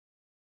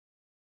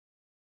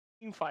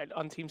team fight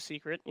on Team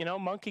Secret. You know,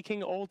 Monkey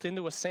King ult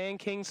into a Sand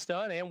King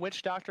stun and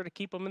Witch Doctor to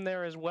keep him in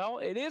there as well.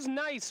 It is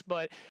nice,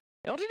 but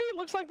LGD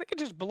looks like they could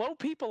just blow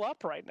people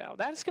up right now.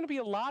 That's going to be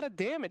a lot of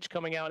damage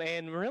coming out,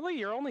 and really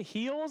your only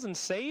heals and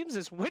saves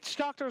is Witch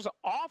Doctor's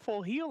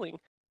awful healing.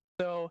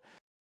 So,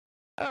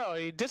 oh,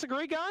 you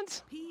disagree,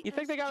 Gons? You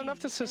think they got enough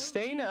to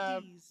sustain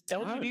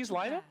LGD's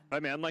lineup? I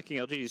mean, I'm liking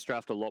LGD's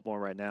draft a lot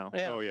more right now.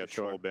 Yeah. Oh yeah,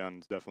 troll ban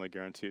is definitely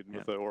guaranteed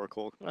with the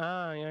Oracle.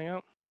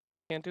 Yeah.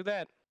 Can't do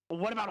that.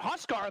 What about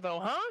Huskar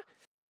though, huh?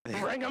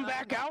 Bring him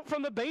back out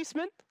from the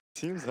basement?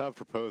 Teams have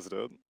proposed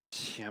it.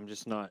 Yeah, I'm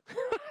just not.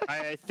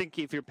 I think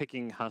if you're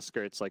picking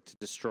Huskar, it's like to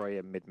destroy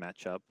a mid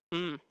matchup.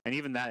 And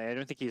even that, I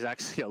don't think he's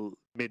actually a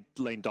mid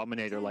lane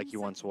dominator like he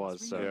once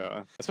was. So.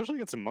 Yeah, especially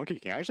against a Monkey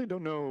King. I actually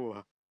don't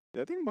know.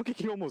 I think Monkey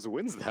King almost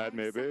wins that,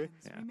 maybe.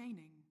 Yeah.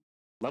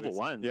 Level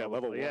 1. Yeah,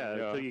 level 1. Yeah,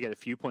 until you get a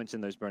few points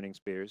in those burning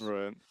spears.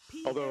 Right.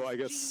 Although, I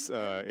guess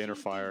Inner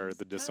Fire,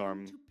 the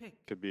disarm,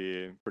 could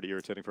be pretty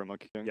irritating for a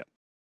Monkey King. Yep.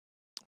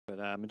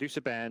 But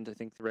Medusa banned, I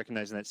think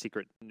recognizing that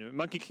secret.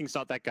 Monkey King's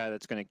not that guy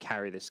that's going to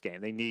carry this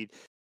game. They need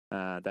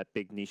that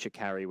big Nisha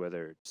carry,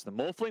 whether it's the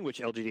Morphling, which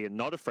LGD are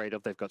not afraid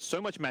of. They've got so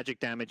much magic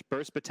damage,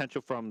 burst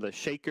potential from the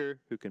Shaker,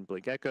 who can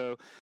Blink Echo,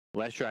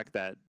 Leshrac,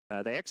 that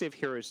they actually have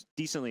heroes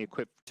decently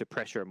equipped to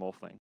pressure a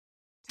Morphling.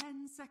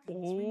 10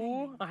 seconds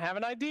Ooh, I have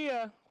an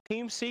idea.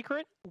 Team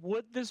Secret,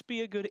 would this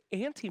be a good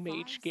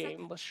anti-mage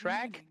game?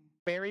 Leshrac,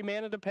 very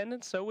mana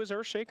dependent, so is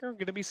Earthshaker.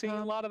 Going to be seeing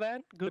a lot of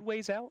that. Good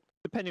ways out.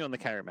 Depending on the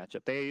carry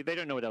matchup. They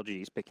don't know what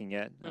LGD is picking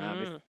yet.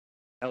 If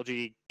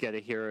LGD get a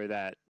hero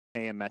that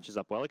AM matches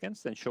up well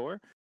against, then sure.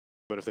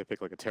 But if they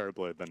pick like a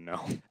Terrorblade, then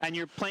no. And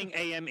you're playing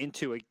AM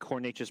into a Core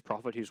Nature's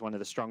Prophet, who's one of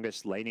the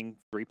strongest laning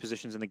 3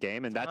 positions in the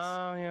game, and that's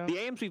the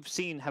AMs we've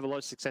seen have a lot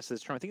of success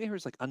this turn. I think they were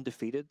like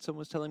undefeated. Someone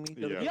was telling me.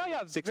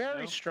 Yeah,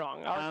 very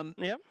strong.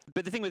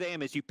 But the thing with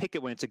AM is you pick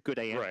it when it's a good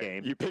AM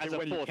game. You pick it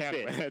when you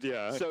can't win it.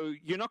 Yeah. So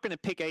you're not going to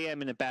pick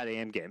AM in a bad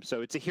AM game.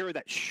 So it's a hero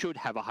that should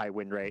have a high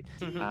win rate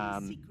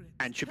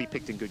and should be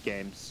picked in good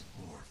games.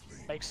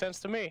 Makes sense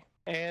to me.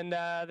 And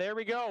there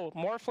we go.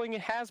 Morphling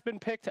has been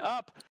picked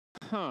up.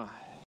 Huh.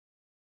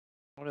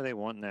 What do they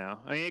want now?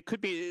 I mean, it could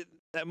be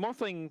that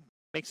Morphling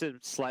makes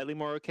it slightly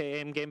more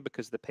okay aim game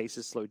because the pace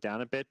is slowed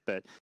down a bit,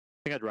 but I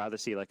think I'd rather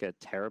see like a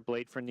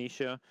Terrorblade for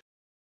Nisha.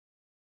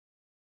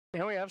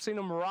 Yeah, we have seen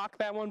him rock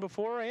that one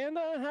before, and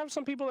have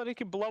some people that he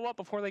can blow up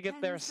before they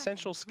get their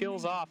essential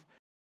skills off.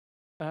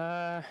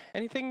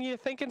 Anything you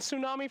thinking,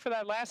 Tsunami, for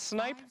that last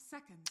snipe? 5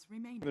 seconds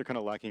remaining. They're kind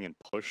of lacking in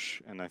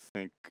push, and I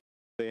think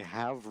they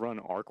have run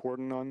Arc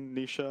Warden on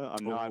Nisha.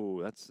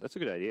 Oh, that's a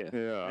good idea.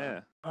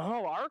 Yeah.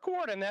 Oh, Arc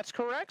Warden, that's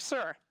correct,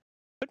 sir.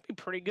 Could be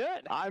pretty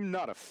good. I'm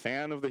not a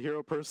fan of the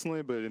hero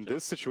personally, but in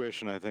this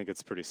situation, I think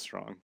it's pretty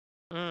strong.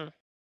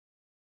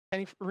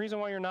 Any reason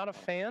why you're not a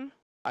fan?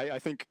 I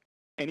think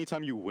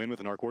anytime you win with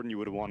an Arc Warden, you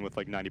would have won with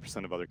like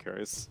 90% of other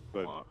carries.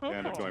 But they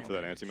end up going for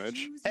that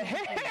anti-mage.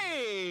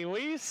 Hey,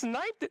 we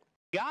sniped it.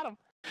 Got him.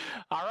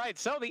 All right,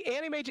 so the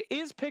anti-mage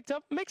is picked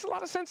up. Makes a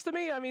lot of sense to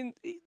me. I mean,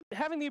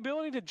 having the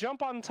ability to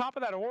jump on top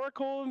of that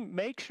Oracle,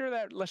 make sure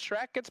that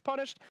Leshrac gets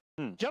punished.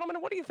 Gentlemen,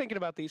 what are you thinking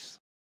about these?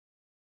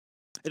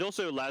 It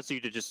also allows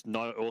you to just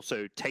not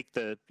also take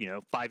the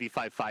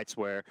 5v5 fights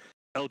where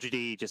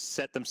LGD just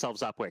set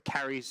themselves up where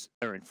carries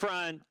are in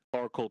front,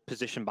 Oracle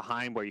position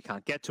behind where you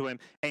can't get to him.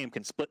 AM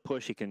can split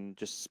push, he can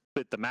just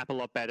split the map a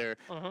lot better,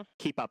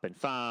 keep up and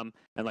farm,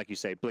 and like you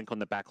say, blink on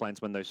the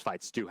backlines when those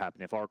fights do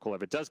happen. If Oracle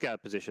ever does get out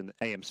of position,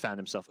 AM's found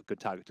himself a good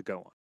target to go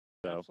on.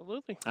 So,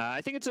 absolutely.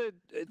 I think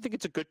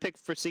it's a good pick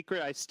for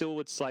Secret. I still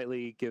would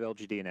slightly give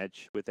LGD an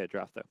edge with their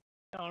draft though.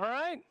 All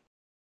right.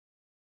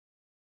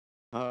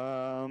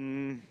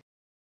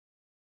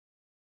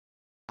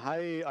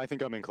 I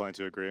think I'm inclined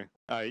to agree.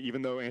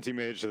 Even though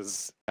Anti-Mage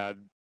has had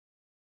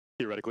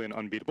theoretically an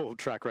unbeatable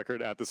track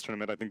record at this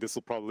tournament, I think this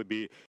will probably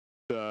be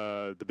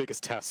the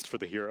biggest test for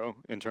the hero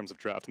in terms of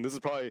draft. And this is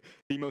probably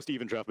the most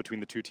even draft between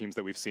the two teams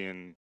that we've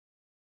seen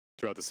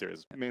throughout the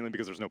series, mainly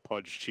because there's no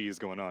pudge cheese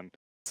going on,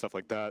 stuff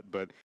like that.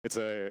 But it's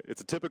a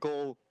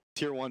typical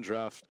tier 1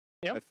 draft.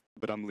 Yep.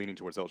 But I'm leaning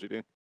towards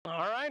LGD.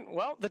 All right,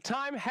 well, the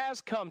time has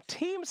come.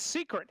 Team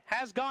Secret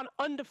has gone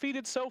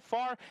undefeated so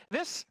far.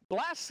 This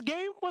last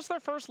game was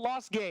their first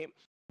lost game,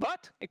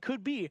 but it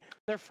could be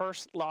their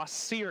first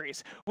lost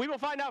series. We will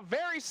find out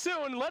very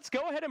soon. Let's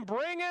go ahead and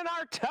bring in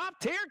our top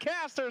tier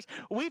casters.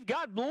 We've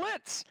got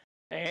Blitz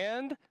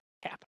and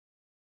Cap.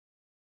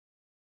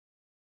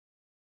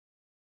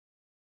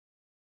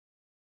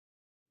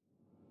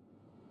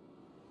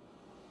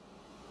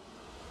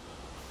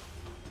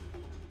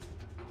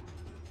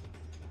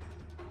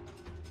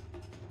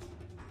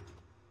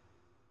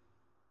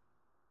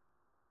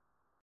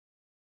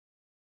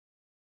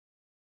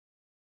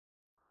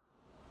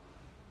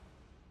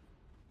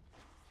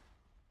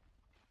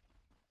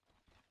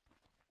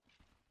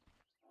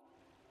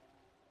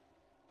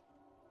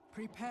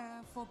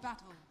 Prepare for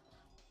battle.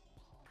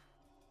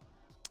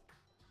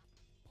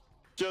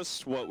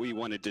 Just what we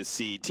wanted to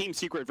see. Team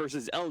Secret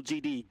versus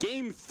LGD,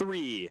 Game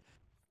 3.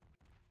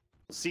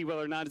 see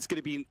whether or not it's going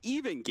to be an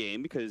even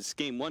game, because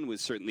game 1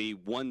 was certainly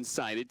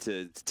one-sided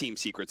to Team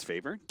Secret's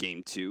favor.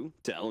 Game 2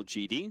 to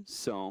LGD.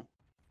 So,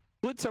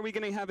 Blitz, are we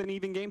going to have an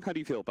even game? How do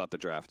you feel about the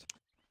draft?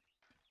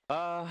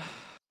 Let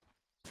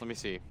me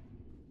see.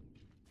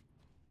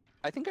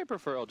 I think I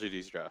prefer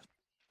LGD's draft.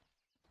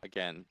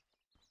 Again,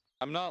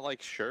 I'm not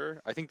like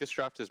sure. I think this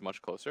draft is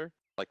much closer.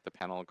 Like the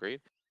panel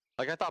agreed.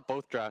 Like I thought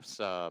both drafts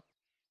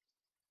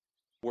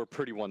were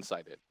pretty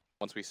one-sided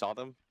once we saw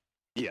them.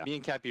 Yeah. Me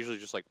and Cap usually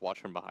just like watch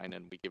from behind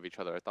and we give each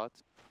other our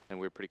thoughts, and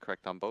we're pretty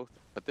correct on both.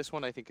 But this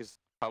one I think is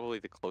probably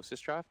the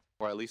closest draft,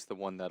 or at least the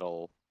one that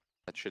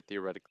should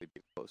theoretically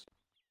be close.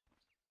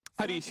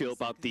 How do you feel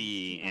about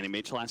the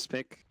Animage last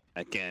pick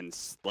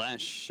against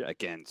Slash,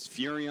 against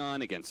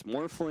Furion, against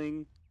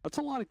Morphling? That's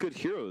a lot of good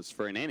heroes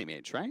for an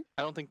Animage, right?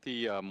 I don't think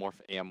the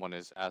Morph AM one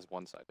is as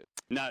one-sided.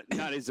 Not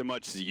as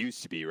much as it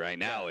used to be. Right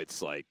now,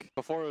 it's like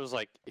Before it was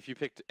like if you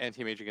picked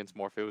Anti-Mage against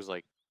Morph, it was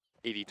like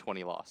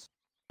 80-20 loss.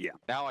 Yeah.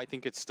 Now I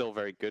think it's still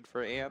very good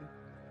for AM,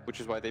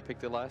 which is why they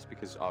picked it last,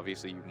 because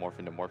obviously you morph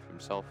into Morph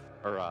himself,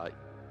 or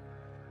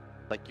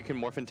like you can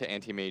morph into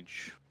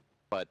Anti-Mage,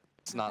 but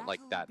it's not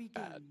like that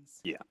bad.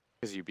 Yeah.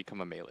 Because you become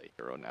a melee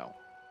hero now.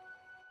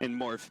 And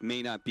Morph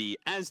may not be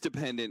as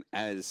dependent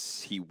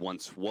as he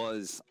once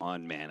was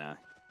on mana.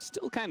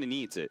 Still kind of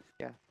needs it.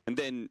 Yeah. And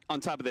then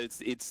on top of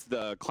that, it's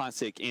the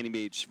classic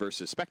Animage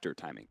versus Spectre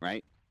timing,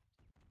 right?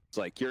 It's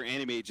like your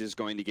Animage is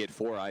going to get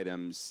 4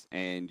 items,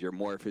 and your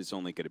Morph is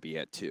only going to be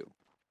at 2.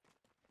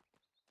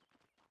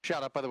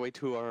 Shout out, by the way,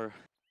 to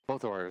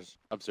both of our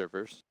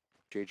observers,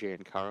 JJ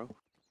and Caro.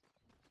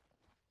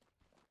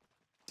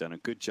 Done a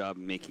good job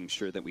making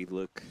sure that we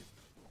look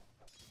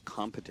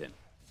competent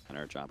in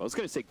our job. I was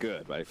going to say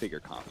good, but I figure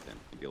competent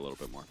would be a little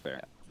bit more fair.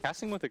 Yeah.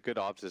 Casting with a good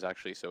obs is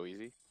actually so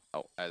easy.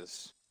 Oh,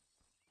 as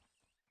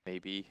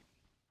maybe.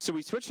 So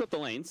we switched up the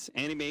lanes.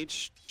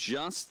 Animage,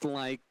 just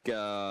like,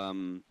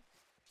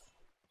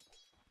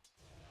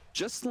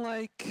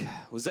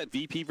 was that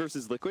VP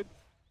versus Liquid?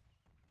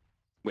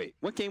 Wait,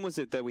 what game was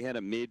it that we had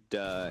a mid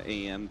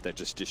AM that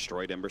just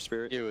destroyed Ember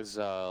Spirit? It was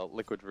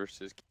Liquid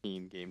versus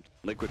Keen game.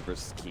 Liquid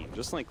versus Keen,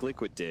 just like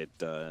Liquid did.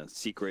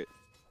 Secret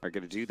are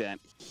going to do that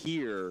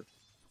here,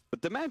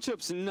 but the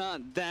matchup's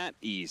not that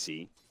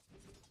easy.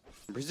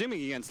 I'm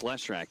presuming against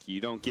Leshrac,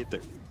 you don't get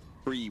the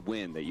free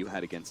win that you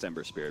had against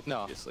Ember Spirit.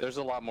 No, previously. there's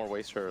a lot more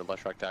ways for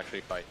Leshrac to actually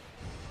fight.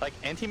 Like,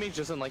 Anti-Mage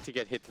doesn't like to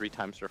get hit 3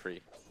 times for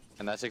free,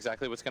 and that's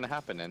exactly what's going to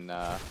happen. And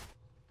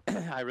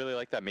I really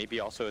like that.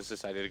 Maybe also has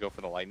decided to go for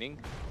the Lightning,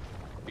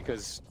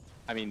 because,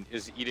 I mean,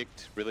 is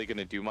Edict really going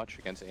to do much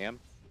against AM?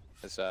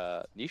 Because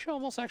Nisha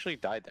almost actually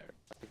died there.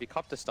 If he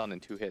copped a stun in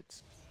 2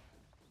 hits.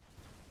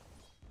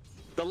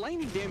 The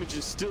lightning damage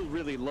is still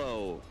really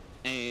low,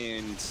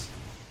 and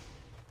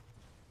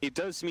it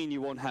does mean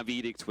you won't have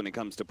Edict when it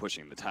comes to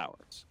pushing the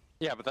towers.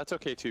 Yeah, but that's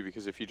okay too,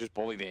 because if you just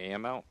bully the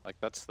AM out, like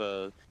that's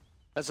the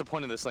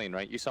point of this lane,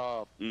 right? You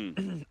saw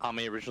Ame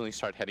originally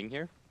start heading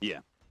here. Yeah.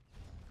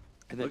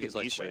 And then Look at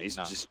Nisha, he's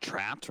just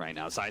trapped right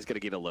now. His eye's gonna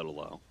get a little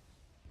low.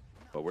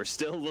 But we're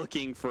still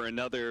looking for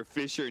another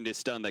Fissure into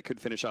stun that could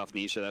finish off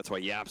Nisha. That's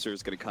why YapzOr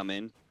is gonna come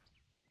in.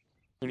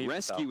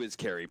 Rescue his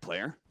carry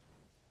player.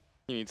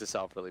 He needs a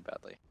salve really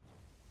badly.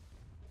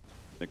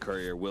 The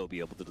courier will be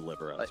able to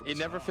deliver us. It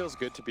never feels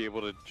good to be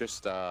able to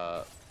just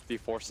be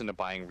forced into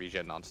buying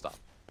regen nonstop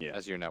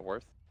as your net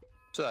worth.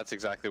 So that's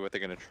exactly what they're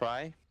going to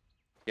try.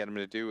 Get him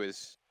to do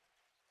is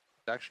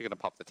they're actually going to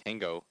pop the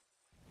Tango.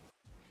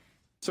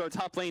 So our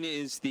top lane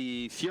is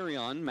the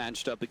Furion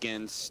matched up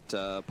against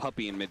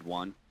Puppey in mid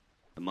 1.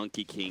 The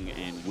Monkey King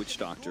and Witch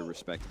Doctor,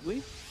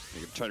 respectively.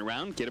 They're gonna turn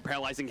around, get a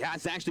paralyzing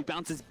cast, actually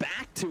bounces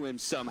back to him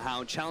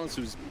somehow. Chalice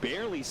was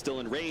barely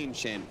still in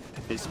range, and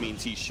this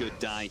means he should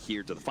die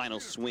here to the final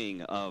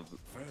swing of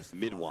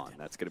mid 1.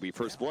 That's gonna be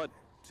first blood.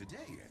 Today,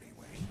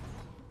 anyway.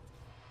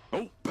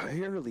 Oh,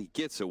 barely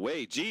gets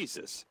away,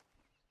 Jesus.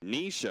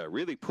 Nisha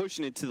really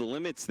pushing it to the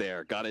limits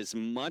there. Got as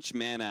much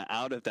mana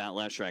out of that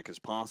Leshrac as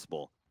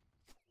possible.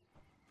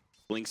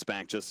 Blinks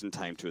back just in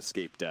time to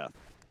escape death.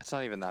 It's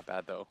not even that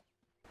bad, though.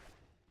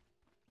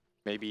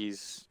 Maybe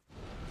he's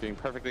doing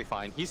perfectly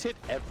fine. He's hit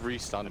every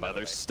stun.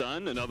 Another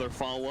stun, another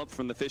follow-up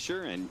from the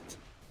Fissure, and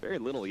very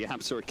little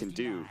YapzOr can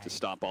do to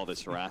stop all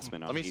this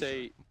harassment. Let me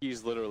say,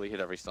 he's literally hit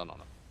every stun on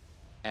him.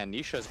 And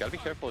Nisha's got to be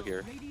careful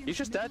here. He's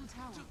just dead.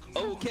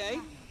 Okay.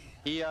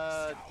 He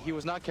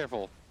was not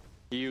careful.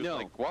 He was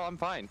like, well, I'm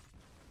fine.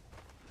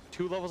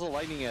 2 levels of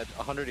lightning at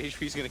 100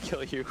 HP is gonna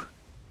kill you.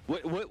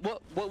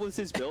 What was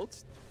his build?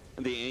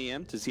 The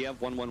AM? Does he have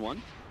 1/1/1?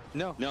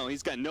 No. No,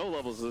 he's got no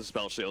levels of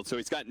spell shield, so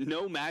he's got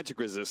no magic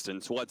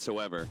resistance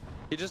whatsoever.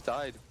 He just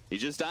died. He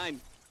just died.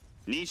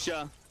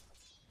 Nisha,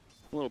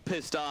 a little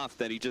pissed off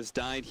that he just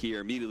died here,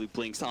 immediately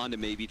blinks onto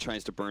maybe,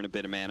 tries to burn a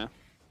bit of mana,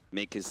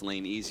 make his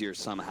lane easier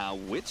somehow.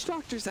 Witch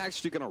Doctor's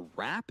actually gonna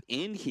wrap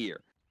in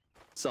here.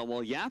 So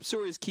while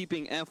YapzOr is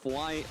keeping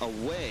FY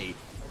away,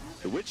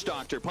 the Witch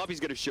Doctor, Puppey's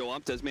gonna show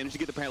up, does manage to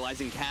get the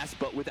paralyzing cast,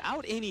 but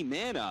without any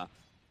mana,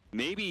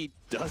 maybe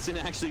doesn't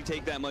actually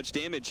take that much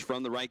damage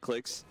from the right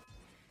clicks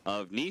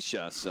of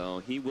Nisha, so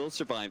he will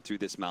survive through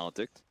this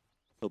Maledict.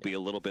 He'll be a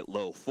little bit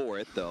low for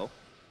it, though.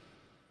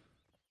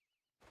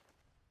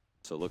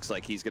 So it looks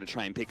like he's going to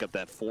try and pick up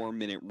that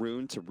 4-minute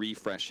rune to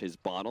refresh his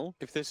bottle.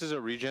 If this is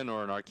a regen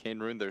or an arcane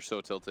rune, they're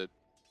so tilted.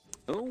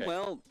 Oh, Okay.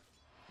 well,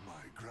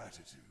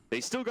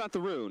 they still got the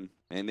rune,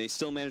 and they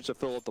still managed to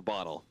fill up the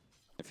bottle.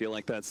 I feel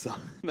like that's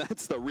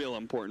the real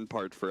important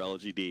part for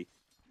LGD.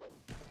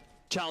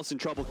 Chalice in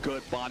trouble,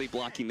 good body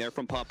blocking there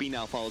from Puppey.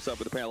 Now follows up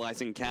with a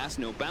paralyzing cast,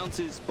 no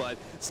bounces, but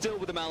still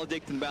with the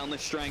Maledict and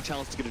Boundless Strike.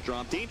 Chalice is going to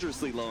drop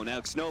dangerously low.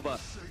 Now Xnova,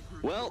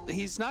 well,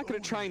 he's not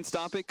going to try and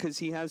stop it because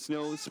he has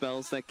no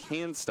spells that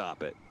can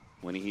stop it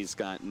when he's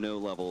got no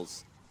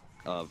levels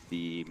of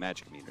the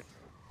magic immunity.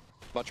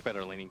 Much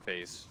better laning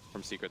phase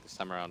from Secret this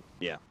time around.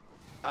 Yeah.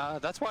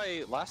 That's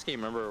why last game,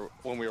 remember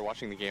when we were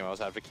watching the game, I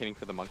was advocating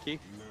for the monkey.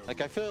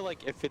 Like, I feel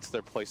like it fits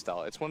their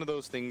playstyle. It's one of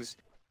those things,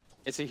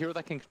 it's a hero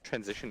that can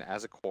transition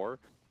as a core,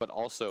 but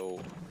also,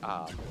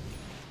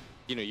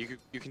 you know,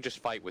 you can just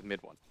fight with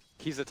mid one.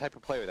 He's the type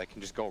of player that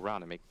can just go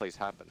around and make plays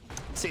happen.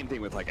 Same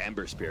thing with like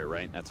Ember Spirit,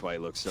 right? That's why he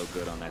looks so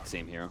good on that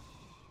same hero.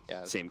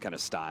 Yeah. Same kind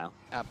of style.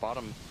 At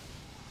bottom,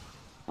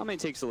 Offlane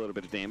takes a little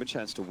bit of damage,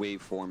 has to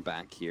wave form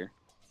back here.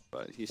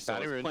 But he still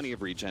has plenty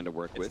of regen to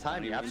work with.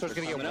 time. YapzOr's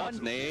gonna get one.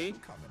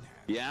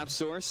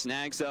 YapzOr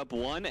snags up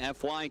one.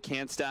 FY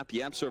can't stop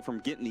YapzOr from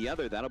getting the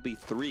other. That'll be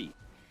 3.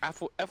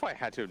 FY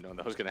had to have known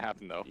that was going to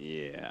happen, though.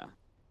 Yeah.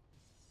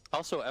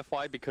 Also,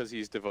 FY, because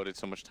he's devoted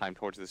so much time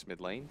towards this mid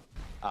lane,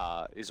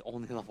 is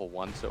only level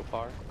 1 so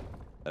far.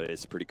 That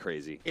is pretty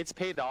crazy. It's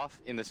paid off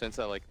in the sense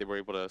that, like, they were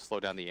able to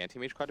slow down the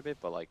anti-mage quite a bit,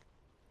 but, like,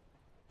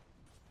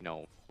 you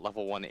know,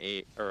 level 1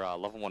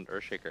 level 1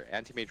 Earthshaker,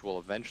 anti-mage will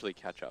eventually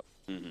catch up.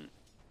 Mm-hmm.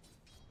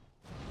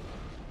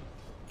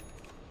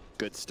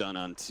 Good stun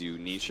onto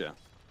Nisha.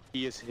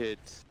 He is hit.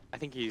 I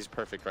think he's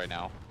perfect right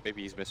now.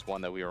 Maybe he's missed one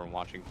that we were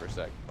watching for a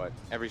sec, but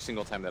every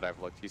single time that I've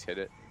looked, he's hit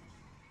it.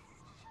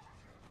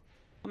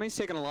 I mean, he's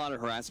taken a lot of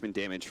harassment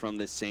damage from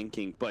this Sand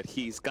King, but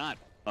he's got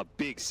a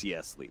big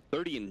CS lead.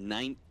 30 and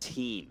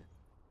 19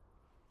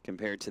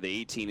 compared to the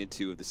 18 and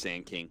 2 of the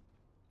Sand King.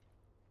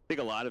 I think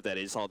a lot of that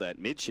is all that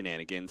mid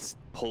shenanigans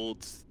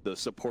pulled the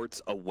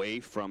supports away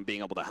from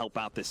being able to help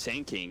out the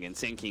Sand King, and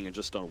Sand King are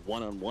just on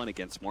one-on-one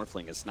against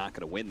Morphling is not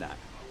going to win that.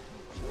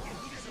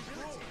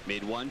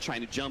 Mid one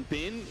trying to jump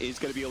in is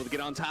going to be able to get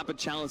on top of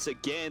Chalice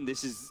again.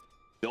 This is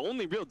the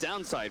only real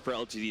downside for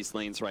LGD's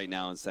lanes right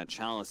now, is that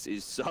Chalice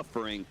is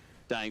suffering,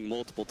 dying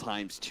multiple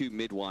times to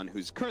mid one,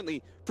 who's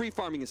currently free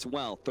farming as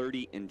well,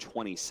 30 and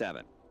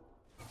 27.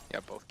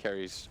 Yeah, both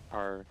carries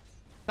are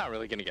not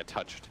really going to get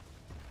touched.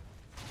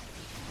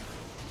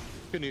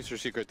 Good news for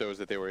Secret, though, is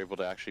that they were able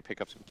to actually pick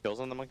up some kills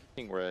on the Monkey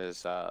King,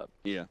 whereas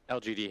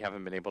LGD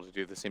haven't been able to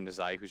do the same to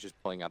Zai, who's just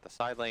pulling out the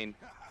side lane,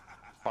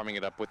 farming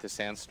it up with the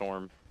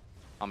Sandstorm.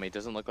 It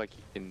doesn't look like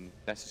he can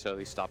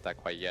necessarily stop that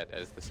quite yet,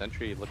 as the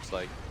Sentry looks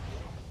like...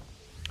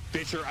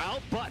 Fisher out,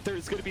 but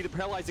there's going to be the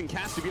paralyzing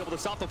cast to be able to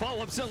stop the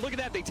follow-up. So look at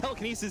that, they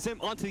telekinesis him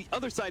onto the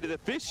other side of the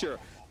Fisher.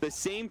 The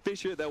same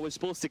Fisher that was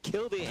supposed to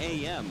kill the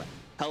AM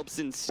helps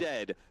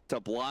instead to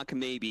block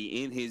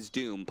maybe in his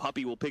doom.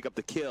 Puppey will pick up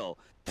the kill,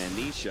 and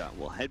Nisha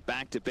will head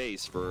back to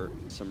base for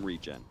some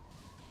regen.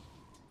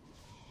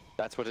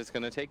 That's what it's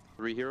going to take,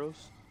 3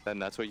 heroes, then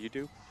that's what you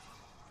do.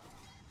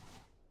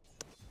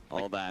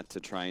 All that to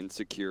try and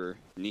secure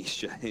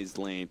Nisha his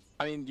lane.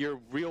 I mean, your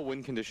real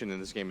win condition in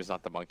this game is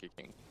not the Monkey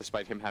King,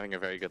 despite him having a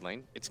very good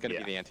lane. It's going to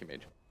be the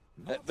anti-mage.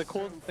 The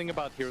cool thing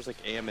about heroes like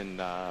AM and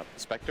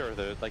Spectre are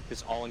they're like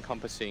this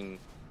all-encompassing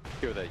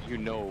hero that you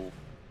know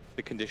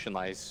the condition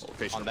lies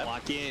on them.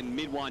 Lock in.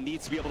 Midwan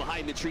needs to be able to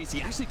hide in the trees.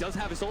 He actually does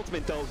have his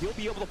ultimate, though. He'll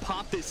be able to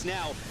pop this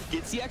now.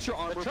 Gets the extra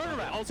armor.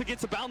 Turnaround. Also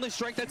gets a Boundless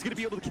Strike that's going to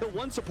be able to kill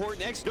one support.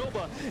 Next,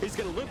 Nova is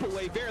going to limp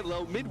away very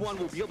low. Midwan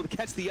will be able to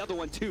catch the other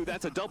one, too.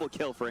 That's a double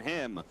kill for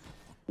him.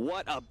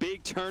 What a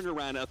big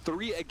turnaround. A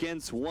 3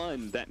 against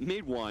 1 that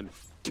Midwan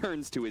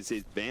turns to his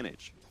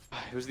advantage.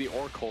 It was the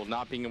Oracle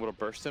not being able to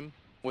burst him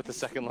with the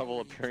second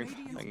level appearing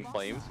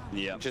flames.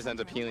 Yeah. It just ends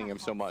up healing him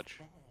so much.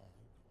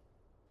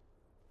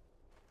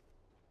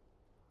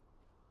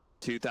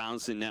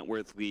 2,000 net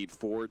worth lead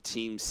for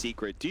Team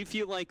Secret. Do you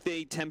feel like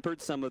they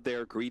tempered some of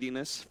their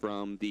greediness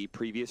from the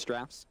previous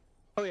drafts?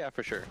 Oh yeah,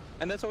 for sure.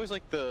 And that's always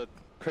like the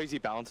crazy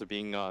balance of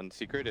being on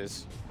Secret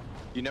is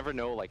you never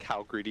know like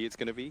how greedy it's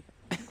going to be.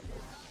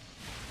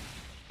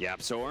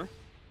 YapzOr.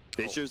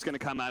 Fisher's going to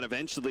come out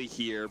eventually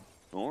here,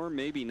 or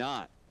maybe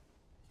not.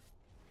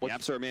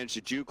 YapzOr managed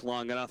to juke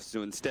long enough,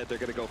 so instead they're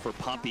going to go for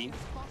Puppey.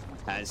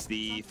 As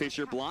the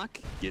Fisher block,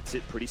 gets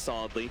it pretty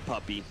solidly.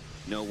 Puppey,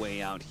 no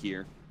way out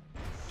here.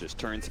 Just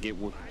turns to get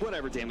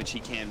whatever damage he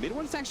can.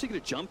 Mid1's actually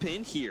going to jump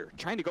in here,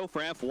 trying to go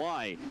for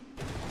FY.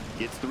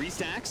 Gets 3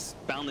 stacks,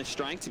 Boundless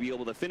Strike to be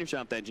able to finish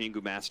out that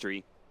Jingu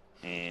Mastery,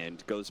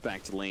 and goes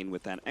back to lane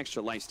with that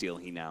extra lifesteal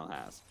he now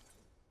has.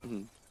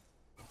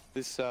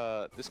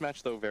 This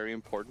match, though, very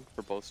important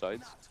for both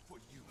sides,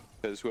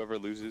 because whoever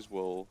loses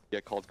will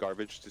get called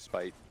garbage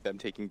despite them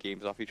taking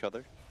games off each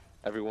other.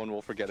 Everyone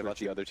will forget about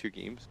the other 2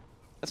 games.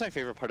 That's my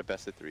favorite part of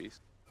best of 3s.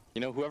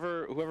 You know,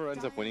 whoever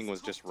ends up winning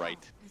was just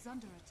right.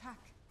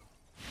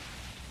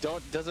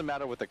 doesn't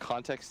matter what the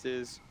context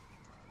is.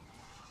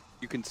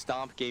 You can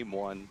stomp game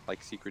 1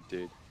 like Secret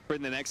did. For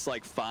the next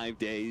like 5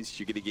 days,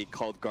 you're gonna get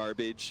called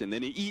garbage, and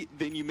then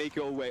you make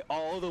your way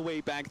all the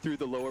way back through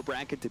the lower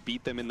bracket to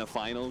beat them in the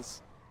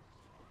finals.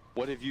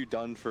 What have you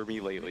done for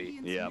me lately?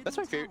 Yeah, That's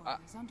my favorite.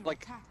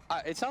 Like,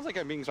 it sounds like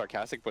I'm being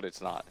sarcastic, but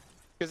it's not.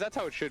 Because that's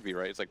how it should be,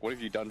 right? It's like, what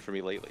have you done for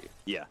me lately?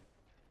 Yeah.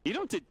 You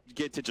don't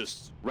get to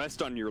just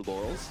rest on your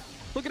laurels.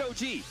 Look at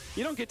OG.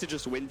 You don't get to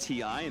just win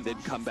TI and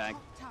then come back,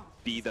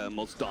 be the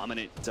most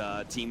dominant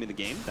team in the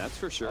game. That's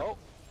for sure. Oh,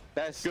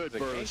 that's good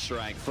burrow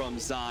strike from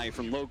Zai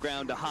from low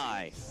ground to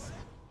high.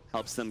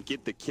 Helps them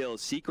get the kill.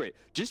 Secret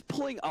just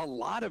pulling a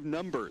lot of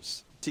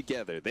numbers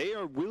together. They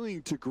are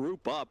willing to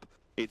group up,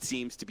 it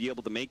seems, to be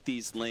able to make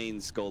these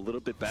lanes go a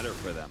little bit better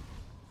for them.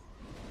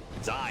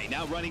 Zai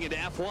now running into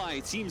FY.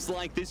 It seems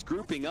like this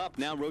grouping up,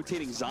 now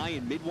rotating Zai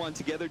and mid one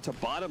together to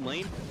bottom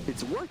lane.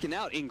 It's working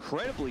out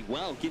incredibly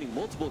well, getting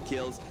multiple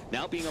kills.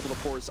 Now being able to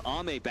force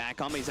Ame back.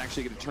 Ame's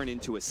actually going to turn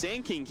into a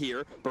Sand King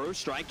here. Burrow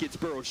strike gets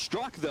Burrow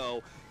struck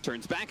though.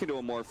 Turns back into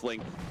a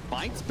Morphling.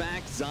 Fights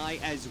back Zai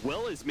as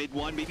well as mid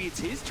one. Maybe it's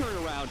his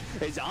turnaround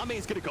as Ame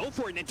is going to go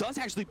for it. And it does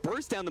actually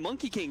burst down the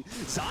Monkey King.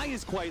 Zai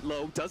is quite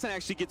low. Doesn't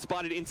actually get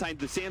spotted inside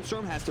the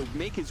Sandstorm. Has to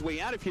make his way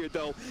out of here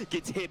though.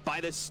 Gets hit by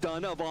the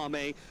stun of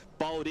Ame.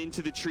 Followed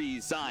into the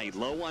trees. Zai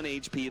low on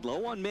HP,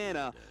 low on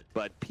mana.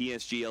 But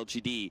PSG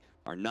LGD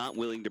are not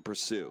willing to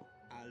pursue.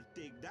 I'll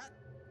take that.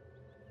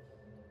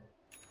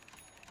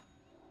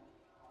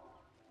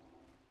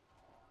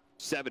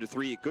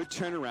 7-3, a good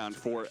turnaround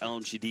for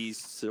LGD.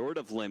 Sort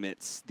of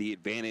limits the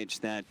advantage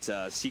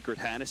that Secret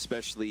had,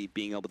 especially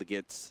being able to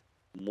get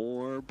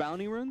more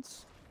bounty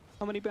runes.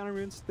 How many bounty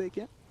runes did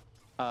they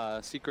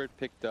get? Secret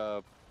picked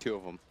up 2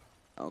 of them.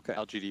 Okay.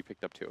 LGD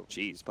picked up 2 of them.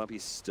 Jeez, Puppey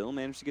still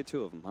managed to get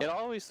 2 of them. Huh? It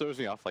always throws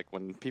me off, like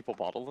when people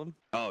bottle them.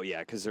 Oh yeah,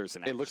 because there's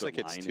an. It looks like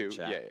it's line 2. in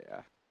chat.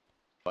 Yeah.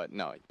 But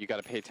no, you got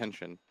to pay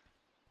attention.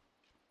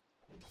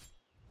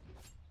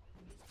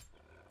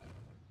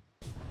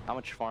 How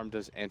much farm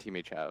does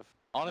Anti-Mage have?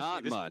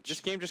 Honestly, Not much.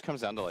 This game just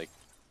comes down to like,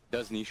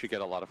 does Nisha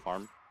get a lot of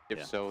farm? If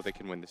Yeah. so, they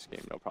can win this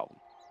game, no problem.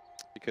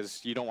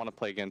 Because you don't want to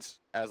play against,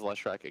 as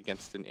Leshrac,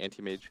 against an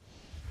Anti-Mage.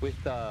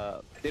 With,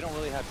 they don't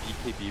really have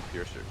BKB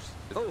piercers.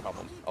 Is the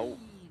problem. Oh.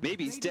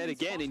 Maybe he's dead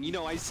again, and you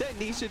know, I said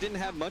Nisha didn't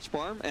have much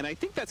farm, and I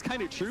think that's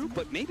kind of true,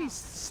 but maybe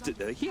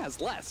he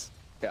has less.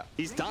 Yeah.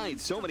 He's died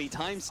so many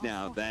times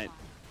now that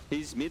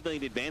his mid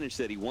lane advantage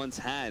that he once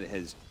had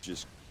has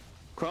just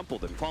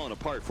crumpled and fallen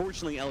apart.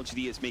 Fortunately,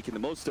 LGD is making the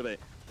most of it,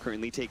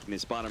 currently taking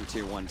this bottom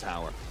tier 1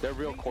 tower. Their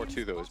real core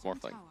too, though, is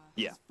Morphling.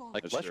 Yeah.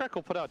 Like, That's true. Leshrac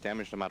will put out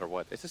damage no matter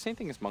what. It's the same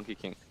thing as Monkey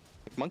King.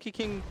 Like, Monkey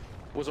King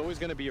was always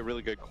going to be a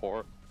really good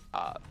core,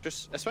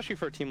 just especially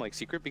for a team like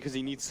Secret, because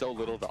he needs so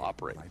little to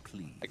operate.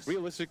 Like,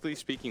 realistically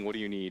speaking, what do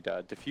you need?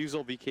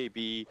 Diffusal,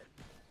 BKB,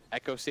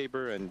 Echo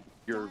Saber, and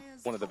you're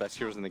one of the best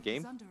heroes in the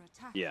game.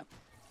 Yeah.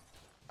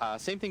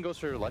 Same thing goes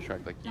for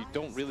Leshrac. Like, you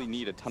don't really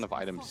need a ton of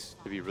items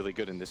to be really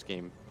good in this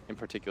game in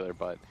particular,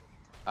 but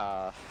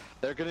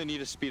they're going to need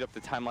to speed up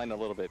the timeline a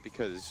little bit,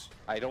 because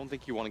I don't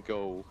think you want to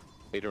go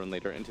later and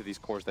later into these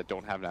cores that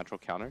don't have natural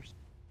counters.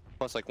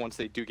 Plus, like, once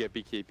they do get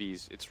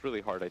BKBs, it's really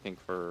hard, I think,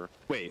 for...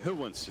 Wait, who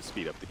wants to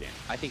speed up the game?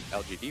 I think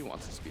LGD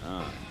wants to speed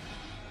up.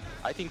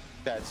 I think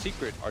that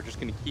Secret are just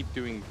going to keep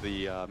doing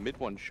the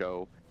mid-1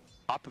 show,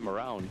 hop him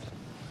around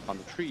on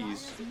the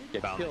trees,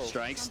 get Bounty killed.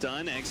 strike,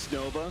 stun,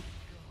 X-Nova.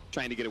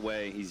 Trying to get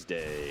away, he's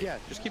dead. Yeah,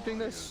 just keep doing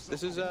this.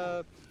 This is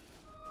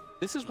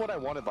what I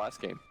wanted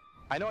last game.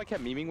 I know I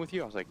kept memeing with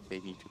you. I was like,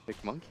 they need to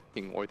pick Monkey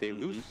King or they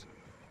lose.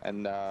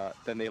 And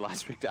then they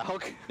last picked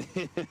Alk.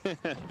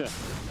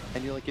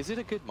 And you're like, is it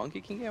a good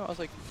Monkey King game? I was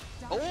like,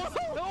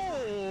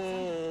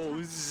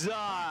 Oh,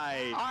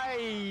 Zai!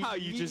 How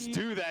you just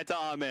do that to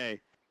Ame?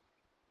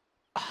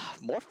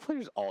 Morph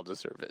players all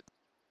deserve it.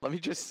 Let me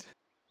just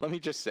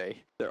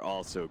say. They're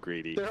all so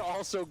greedy. They're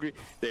all so greedy.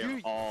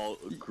 They're all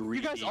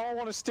greedy. You guys all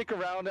want to stick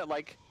around at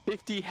like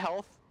 50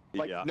 health,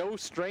 like Yeah. no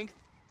strength.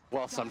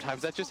 Well,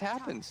 sometimes that just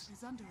happens.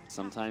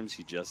 Sometimes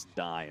you just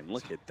die, and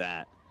look at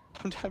that.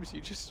 Sometimes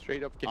you just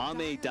straight up get...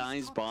 Ame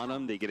dies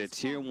bottom. They get a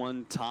tier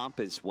 1 top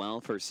as well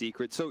for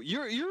Secret. So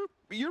you're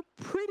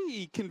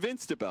pretty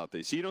convinced about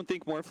this. You don't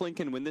think Morphling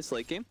can win this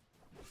late game?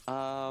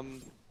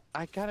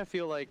 I kind of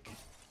feel like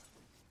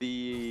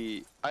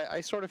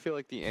I sort of feel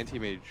like the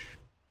Anti-Mage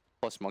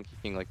plus Monkey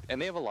King, like,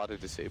 and they have a lot of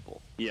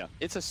disable. Yeah.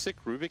 It's a sick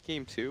Rubik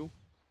game too.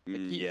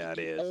 Yeah, it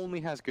is. He only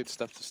has good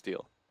stuff to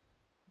steal.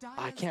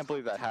 I can't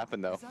believe that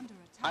happened though.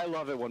 I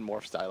love it when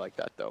morphs die like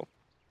that though.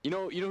 You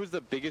know who's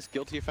the biggest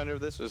guilty offender of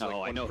this? Was like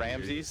I know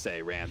Ramses.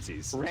 Say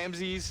Ramses.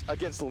 Ramses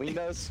against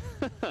Alina's.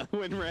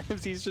 When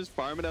Ramses just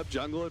farming up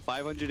jungle at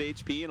 500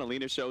 HP and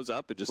Alina shows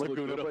up and just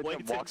Laguna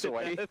Blade walks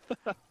away.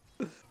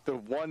 The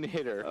one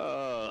hitter.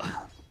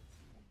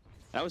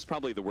 That was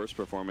probably the worst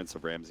performance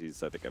of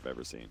Ramses I think I've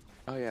ever seen.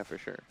 Oh yeah, for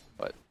sure.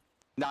 But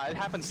nah, it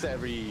happens to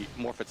every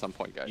morph at some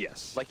point, guys.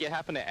 Yes. Like it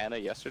happened to Anna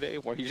yesterday,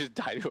 where he just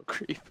died to a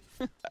creep.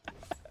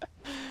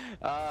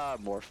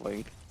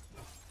 Morphling.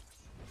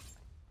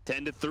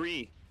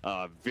 10-3.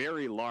 A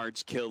very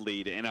large kill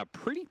lead and a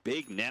pretty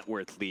big net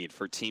worth lead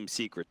for Team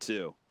Secret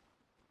too.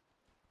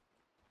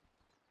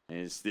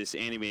 As this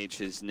Animage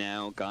has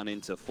now gone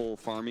into full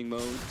farming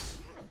mode.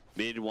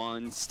 Mid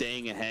one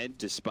staying ahead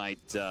despite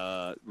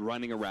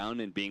running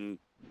around and being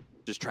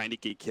just trying to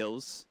get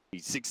kills.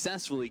 He's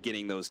successfully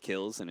getting those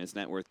kills and his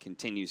net worth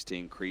continues to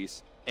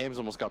increase. Aim's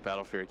almost got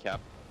Battle Fury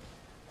cap.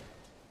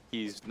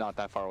 He's not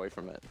that far away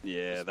from it.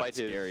 Yeah, that's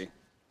scary.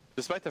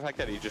 Despite the fact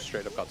that he just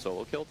straight up got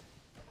solo killed.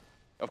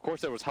 Of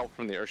course there was help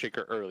from the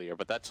Earthshaker earlier,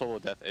 but that solo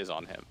death is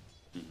on him.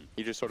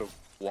 He just sort of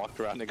walked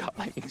around and got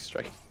lightning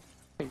strike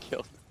and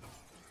killed.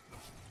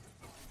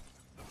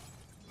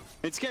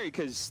 It's scary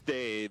because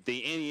the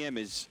NEM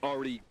has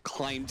already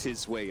climbed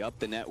his way up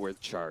the net worth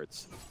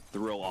charts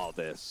through all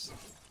this.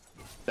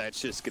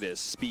 That's just going to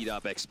speed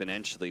up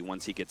exponentially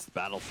once he gets the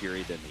Battle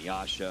Fury, then the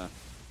Yasha.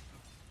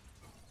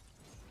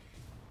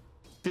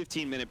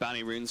 15-minute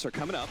bounty runes are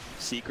coming up.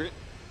 Secret.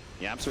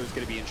 YapzOr is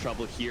going to be in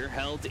trouble here.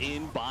 Held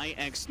in by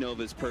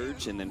X-Nova's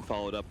Purge and then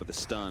followed up with a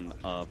stun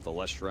of the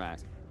Leshrac.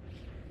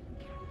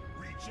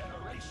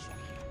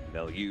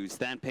 They'll use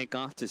that pick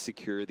off to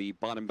secure the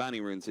bottom bounty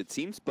runes, it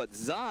seems, but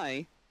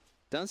Zai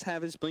does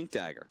have his Blink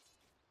Dagger.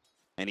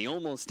 And he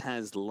almost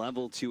has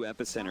level 2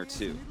 Epicenter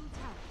too.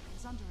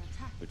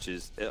 Which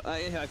is,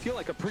 I feel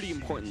like a pretty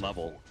important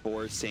level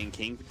for Sand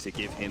King to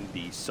give him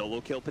the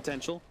solo kill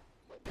potential.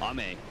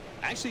 Ame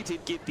actually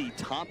did get the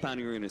top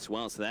bounty rune as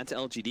well, so that's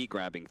LGD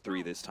grabbing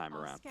 3 this time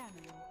around.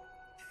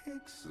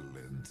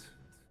 Excellent.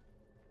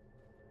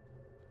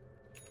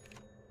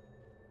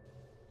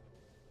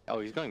 Oh,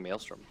 he's going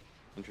Maelstrom.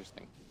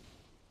 Interesting.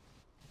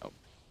 Oh.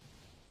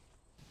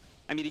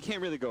 I mean, you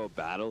can't really go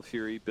Battle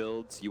Fury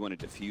builds. You want a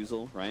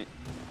Diffusal, right?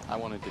 I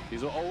want a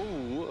Diffusal.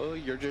 Oh,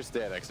 you're just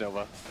dead,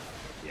 X-Nova.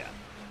 Yeah.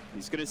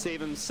 He's going to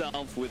save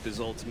himself with his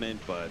ultimate,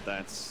 but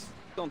that's...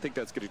 don't think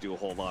that's going to do a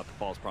whole lot. The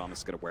False Promise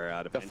is going to wear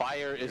out of it. The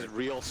fire is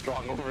real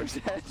strong over his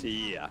head.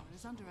 Yeah.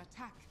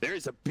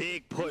 There's a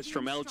big push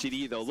from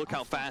LGD, though. Look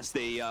how fast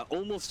they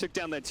almost took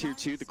down that tier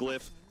 2. The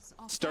Glyph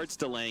starts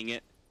delaying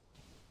it.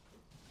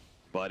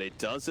 But it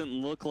doesn't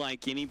look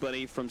like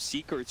anybody from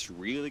Secret's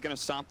really going to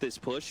stop this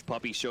push.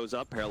 Puppey shows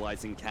up,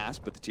 paralyzing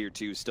cast, but the tier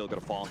 2 is still going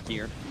to fall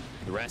here.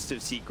 The rest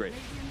of Secret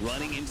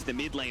running into the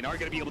mid lane are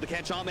going to be able to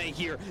catch Ame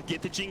here.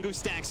 Get the Jingu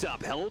stacks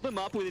up. Held him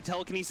up with a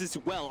telekinesis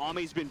as well.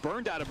 Ame's been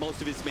burned out of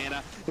most of his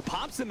mana. It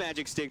pops the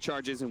magic stick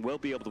charges and will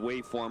be able to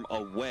waveform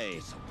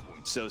away.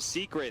 So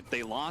Secret,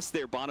 they lost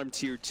their bottom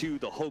tier 2.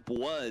 The hope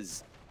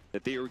was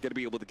that they were going to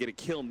be able to get a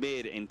kill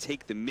mid and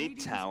take the mid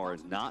tower.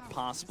 Not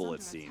possible,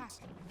 it seems.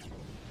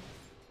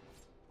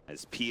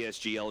 As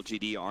PSG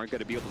LGD aren't going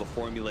to be able to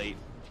formulate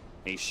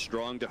a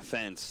strong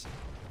defense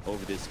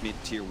over this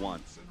mid-tier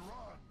 1.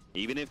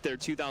 Even if they're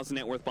 2,000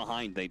 net worth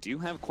behind, they do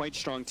have quite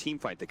strong team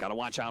fight. They got to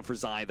watch out for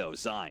Zai, though.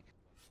 Zai,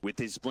 with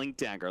his Blink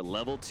Dagger,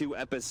 level 2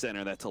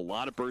 Epicenter, that's a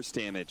lot of burst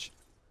damage,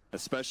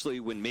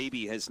 especially when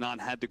maybe has not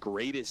had the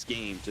greatest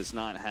game, does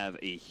not have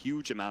a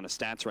huge amount of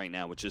stats right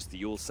now with just the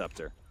Yule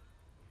Scepter.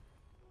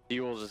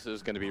 Yule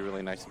is going to be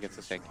really nice against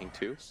the Sand King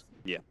too.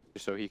 Yeah.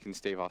 So he can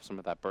stave off some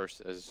of that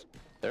burst as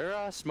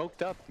they're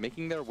smoked up,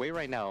 making their way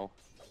right now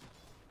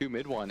to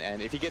mid one.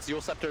 And if he gets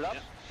Yule Sceptered up,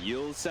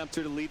 Yule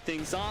Scepter to lead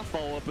things off,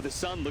 follow up with the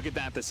Sun. Look at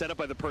that, the setup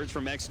by the Purge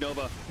from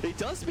X-Nova. It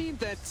does mean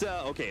that,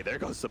 okay, there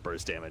goes the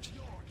burst damage.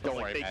 Don't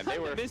worry, man. They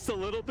were missed a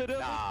little bit of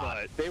it,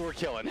 but they were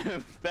killing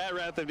him. That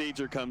Wrath of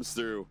Nature comes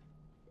through.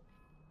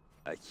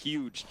 A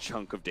huge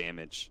chunk of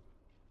damage.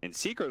 And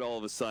Secret, all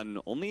of a sudden,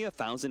 only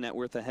 1,000 net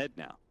worth ahead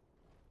now.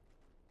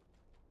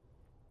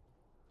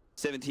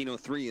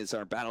 17:03 is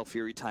our Battle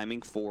Fury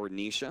timing for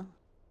Nisha.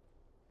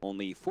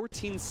 Only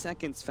 14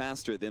 seconds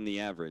faster than the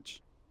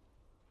average.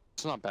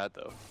 It's not bad,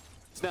 though.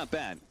 It's not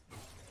bad.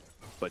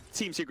 But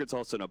Team Secret's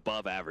also an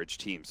above average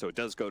team, so it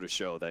does go to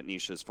show that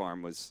Nisha's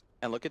farm was...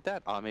 And look at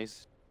that,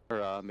 Ame's,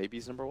 or maybe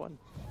he's number 1.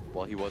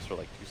 Well, he was for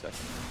like 2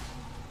 seconds.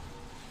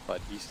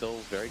 But he's still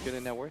very good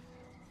in net worth.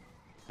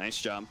 Nice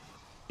job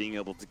being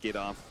able to get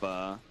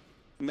off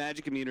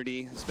Magic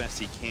Immunity as best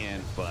he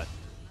can, but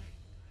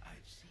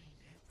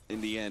in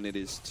the end, it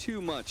is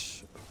too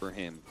much for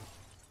him.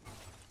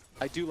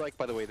 I do like,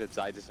 by the way, that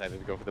Zai decided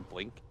to go for the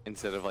Blink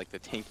instead of like the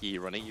tanky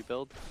running you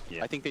build.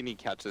 Yeah. I think they need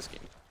catch this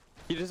game.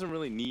 He doesn't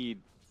really need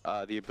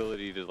the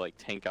ability to like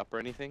tank up or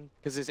anything,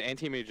 because his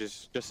anti-mage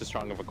is just as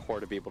strong of a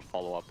core to be able to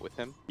follow up with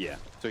him. Yeah.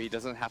 So he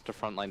doesn't have to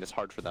frontline as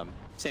hard for them.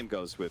 Same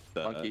goes with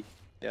Monkey.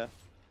 Yeah.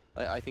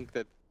 I think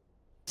that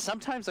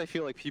sometimes I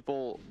feel like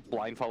people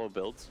blind follow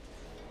builds.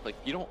 Like,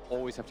 you don't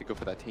always have to go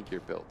for that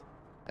tankier build.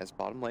 As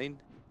bottom lane,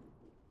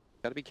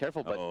 gotta be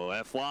careful, but... Oh,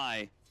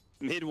 FY.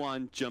 Mid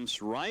one jumps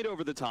right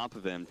over the top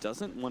of him.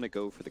 Doesn't want to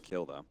go for the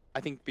kill, though.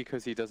 I think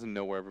because he doesn't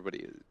know where everybody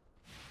is.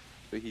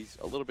 So he's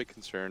a little bit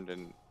concerned,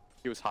 and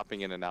he was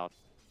hopping in and out.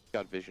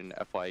 Got vision.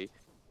 FY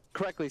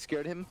correctly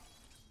scared him.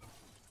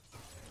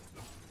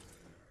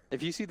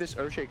 If you see this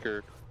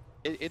Earthshaker,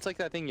 it's like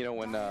that thing, you know,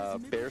 when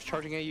bear's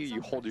charging at you,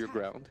 you hold your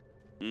ground.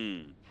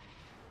 Mm.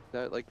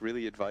 That, like,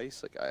 really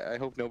advice? Like, I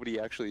hope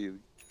nobody actually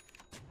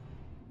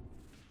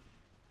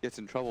gets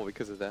in trouble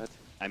because of that.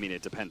 I mean,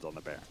 it depends on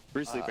the bear.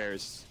 Grizzly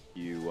bears,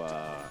 you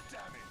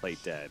play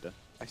dead.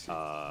 I see.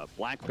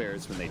 Black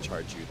bears, when they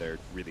charge you, they're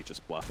really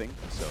just bluffing,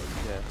 so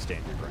you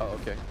stand your ground.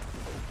 Oh, okay.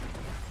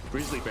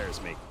 Grizzly bears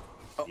make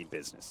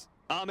business.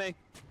 Ame.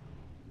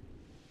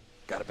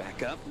 Gotta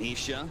back up.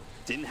 Nisha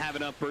didn't have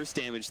enough burst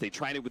damage. They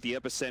tried it with the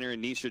epicenter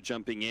and Nisha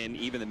jumping in,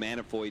 even the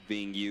mana void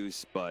being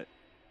used, but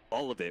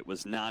all of it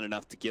was not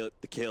enough to get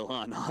the kill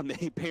on Ame.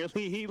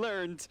 Apparently he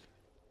learned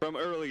from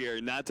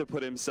earlier not to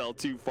put himself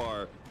too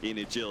far in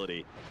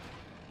agility.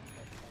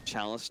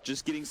 Chalice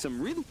just getting some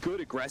really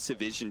good aggressive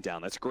vision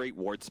down. That's a great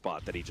ward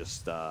spot that he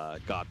just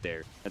got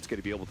there. That's going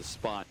to be able to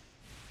spot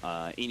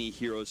any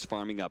heroes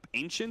farming up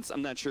Ancients.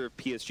 I'm not sure if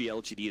PSG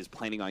LGD is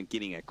planning on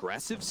getting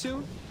aggressive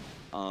soon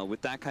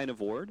with that kind of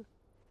ward.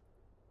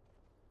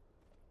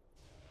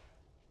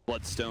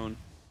 Bloodstone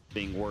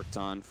being worked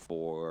on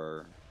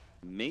for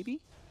maybe?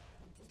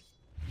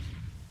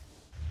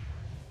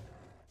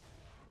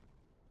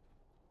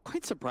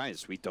 Quite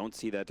surprised we don't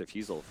see that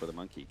defusal for the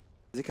monkey.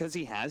 Is it because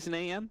he has an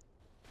AM?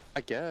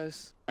 I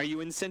guess. Are you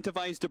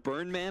incentivized to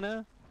burn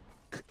mana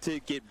to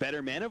get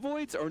better mana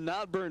voids, or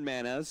not burn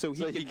mana so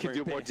he can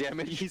do more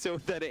damage? So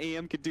that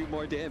AM could do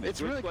more damage.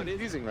 It's really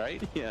confusing,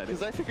 right? Yeah.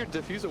 Because I figured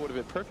Diffusal would have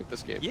been perfect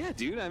this game. Yeah,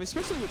 dude. I mean,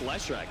 especially with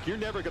Leshrac, you're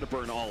never going to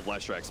burn all of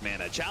Leshrac's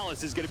mana.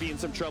 Chalice is going to be in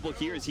some trouble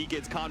here as he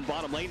gets caught in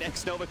bottom lane.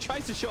 X-Nova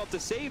tries to show up to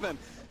save him,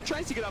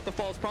 tries to get off the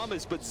false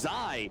promise, but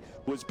Zai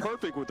was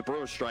perfect with the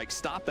Burrow Strike,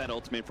 stopped that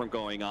ultimate from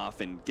going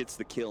off, and gets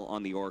the kill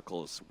on the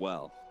Oracle as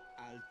well.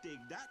 I'll take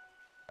that.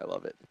 I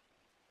love it.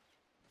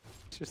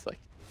 It's just like,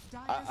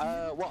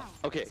 well,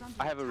 okay,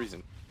 I have a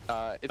reason.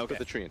 It's for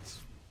the Treants.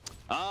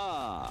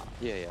 Ah,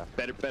 Yeah.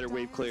 better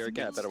wave clear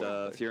against better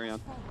wave Furion.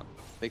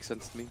 Makes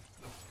sense to me.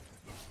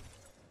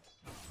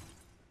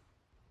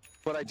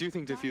 But I do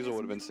think Diffusal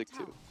would have been sick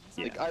too.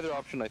 Like either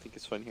option, I think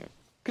is fun here.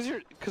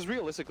 Because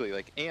realistically,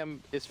 like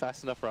AM is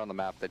fast enough around the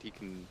map that he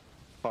can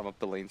farm up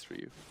the lanes for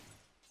you.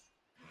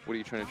 What are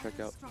you trying to check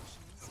out?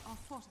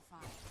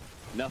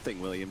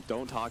 Nothing, William.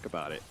 Don't talk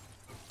about it.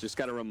 Just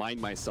got to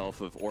remind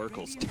myself of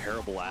Oracle's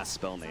terrible ass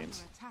spell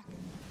names.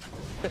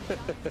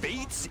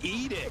 Fate's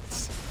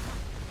Edict.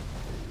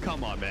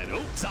 Come on, man.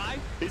 Oh, Zai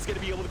is going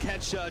to be able to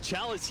catch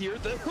Chalice here.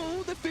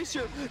 The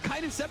Fissure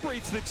kind of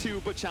separates the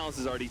two, but Chalice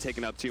has already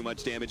taken up too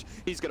much damage.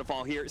 He's going to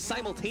fall here.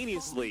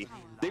 Simultaneously,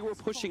 they were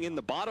pushing in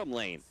the bottom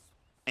lane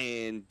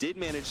and did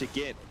manage to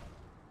get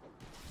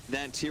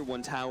that tier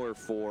 1 tower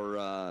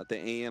for the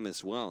AM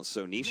as well.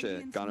 So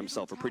Nisha got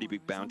himself a pretty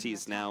big bounty.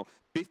 He's now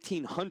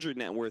 1,500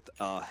 net worth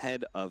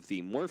ahead of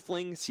the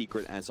Morphling.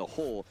 Secret as a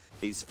whole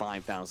is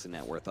 5,000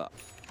 net worth up.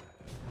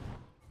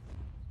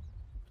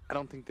 I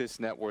don't think this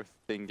net worth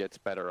thing gets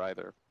better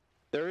either.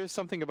 There is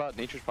something about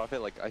Nature's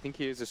Prophet, like I think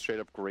he is a straight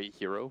up great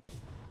hero.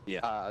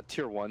 Yeah.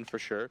 Tier 1 for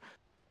sure.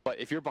 But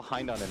if you're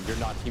behind on him, you're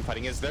not team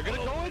fighting. They're gonna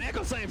go in.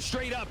 Echo Slam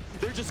straight up.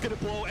 They're just gonna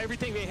blow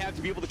everything they have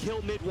to be able to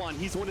kill mid one.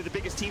 He's one of the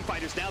biggest team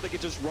fighters. Now they can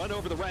just run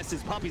over the rest.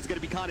 His Puppey's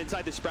gonna be caught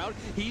inside the Sprout.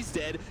 He's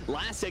dead.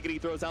 Last second he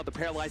throws out the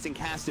paralyzing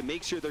cast to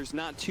make sure there's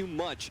not too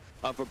much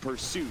of a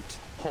pursuit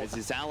as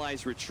his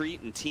allies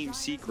retreat and Team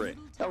Secret.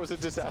 That was a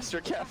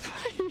disaster cap.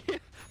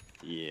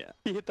 Yeah.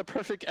 He hit the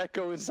perfect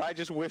echo and Zai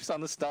just whiffs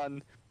on the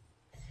stun.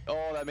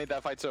 Oh, that made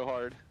that fight so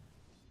hard.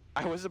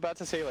 I was about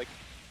to say, like,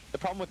 the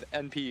problem with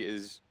NP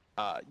is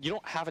you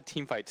don't have a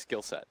team fight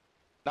skill set.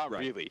 Not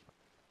really.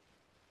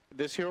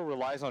 This hero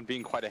relies on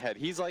being quite ahead.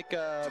 He's like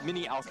a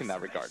mini Alk in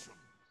that regard.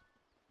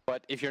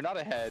 But if you're not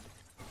ahead,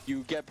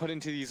 you get put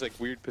into these like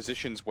weird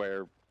positions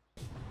where,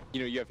 you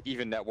know, you have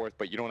even net worth,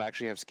 but you don't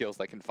actually have skills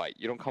that can fight.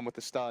 You don't come with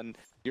a stun.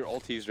 Your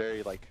ulti is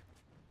very like,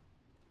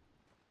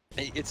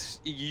 it's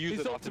you use His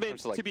it often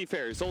ultimate, for, like, to be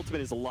fair, his ultimate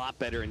is a lot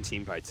better in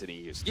team fights than he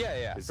used to.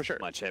 Yeah, It's for sure.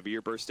 much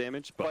heavier burst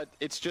damage, But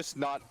it's just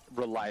not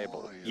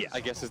reliable. Yeah.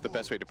 I guess is the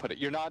best way to put it.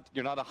 You're not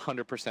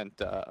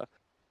 100%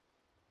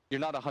 you're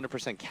not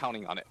 100%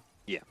 counting on it.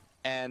 yeah.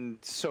 And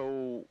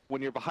so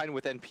when you're behind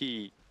with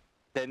NP,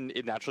 then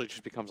it naturally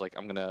just becomes like,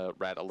 I'm gonna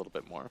rat a little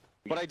bit more.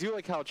 But I do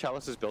like how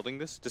Chalice is building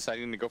this,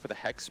 deciding to go for the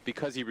Hex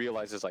because he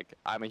realizes like,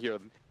 I'm a hero.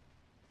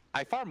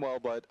 I farm well,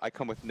 but I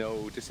come with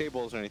no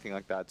disables or anything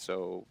like that,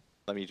 so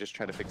let me just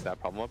try to fix that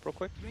problem up real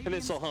quick. And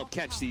this will help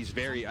catch these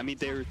there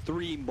are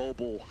 3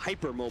 mobile,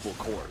 hyper-mobile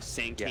cores,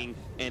 Sand King,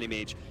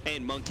 Animage,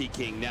 and Monkey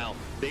King. Now,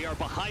 they are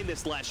behind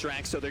this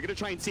Leshrac, so they're going to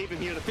try and save him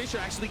here. The Fissure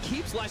actually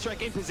keeps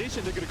Leshrac in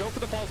position. They're going to go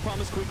for the False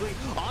Promise quickly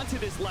onto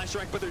this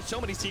Leshrac, but there's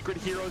so many secret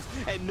heroes,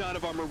 and none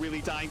of them are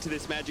really dying to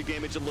this magic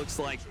damage. It looks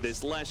like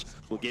this Lesh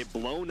will get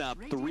blown up.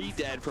 3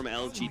 dead from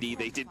LGD.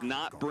 They did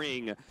not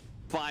bring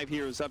 5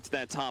 heroes up to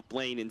that top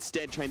lane,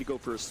 instead trying to go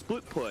for a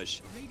split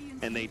push,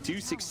 and they do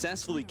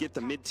successfully get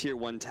the mid-tier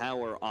 1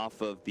 tower off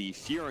of the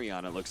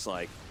Furion, it looks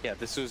like. Yeah,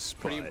 this was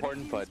pretty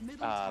important, but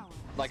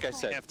like I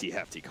said,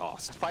 Hefty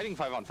cost. fighting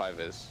 5-on-5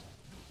 is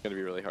going to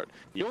be really hard.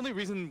 The only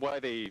reason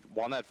why they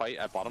won that fight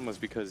at bottom was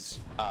because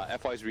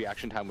FY's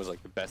reaction time was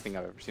like the best thing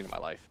I've ever seen in my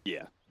life.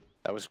 Yeah.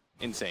 That was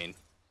insane.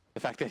 The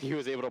fact that he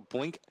was able to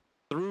blink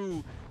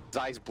through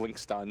Zai's blink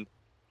stun,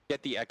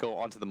 get the echo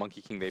onto the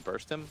Monkey King, they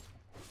burst him.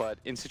 But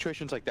in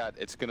situations like that,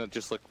 it's going to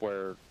just look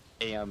where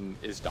AM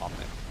is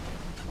dominant.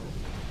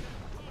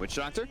 Witch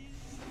Doctor?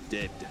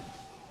 Dead.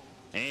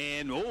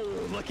 And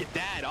oh, look at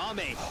that.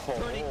 Ame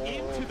turning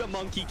into the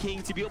Monkey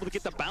King to be able to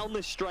get the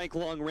Boundless Strike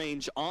long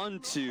range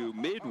onto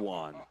mid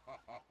one.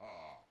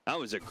 That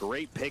was a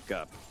great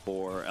pickup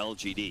for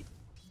LGD.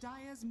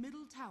 Dire's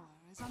middle tower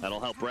is under That'll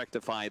help attack.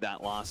 rectify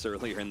that loss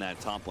earlier in that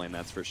top lane,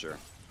 that's for sure.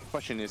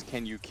 Question is,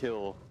 can you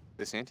kill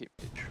this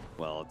anti-mage?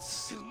 Well,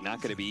 it's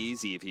not going to be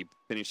easy if he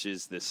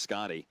finishes this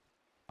Scotty.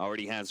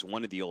 Already has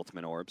one of the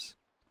ultimate orbs.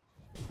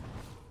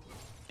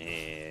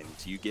 And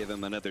you give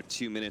him another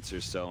 2 minutes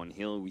or so, and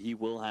he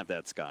will have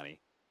that Scotty.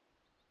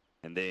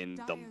 And then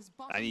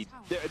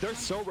they're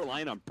so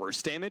reliant on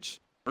burst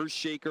damage.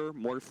 Earthshaker,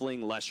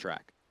 Morphling,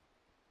 Leshrac.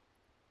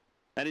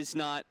 That is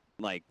not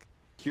like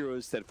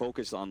heroes that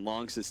focus on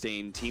long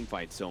sustained team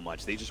fights so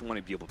much. They just want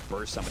to be able to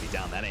burst somebody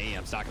down. That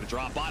AM's not going to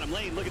drop bottom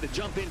lane. Look at the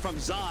jump in from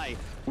Zai.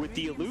 With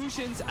the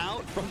illusions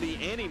out from the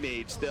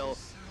Anti-Mage, they'll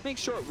make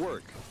short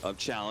work of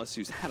Chalice,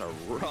 who's had a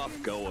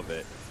rough go of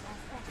it.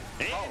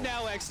 And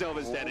now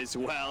X-Nova's dead as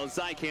well.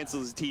 Zai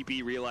cancels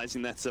TP,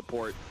 realizing that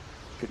support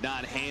could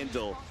not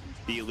handle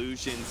the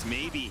illusions.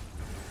 Maybe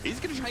he's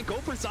going to try and go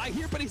for Zai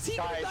here, but is he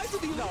going to die to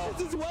the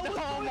illusions as well?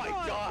 Oh my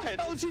god.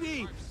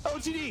 LGD,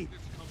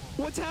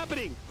 what's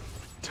happening?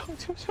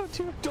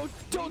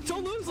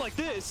 Don't lose like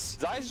this.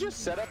 Zai's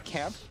just set up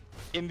camp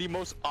in the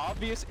most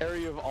obvious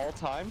area of all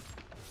time.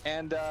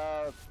 And,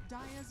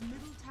 Dire's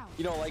middle tower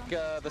you know, is like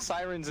under the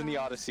Sirens in the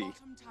Dire's Odyssey.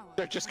 bottom tower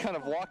They're just kind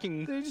of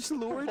walking. They're just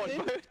lured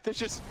in. They're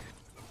just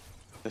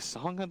the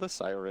song of the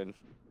siren.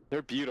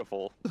 They're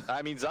beautiful.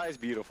 I mean, Zai's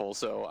beautiful,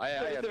 so I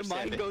Their understand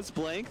mind it. goes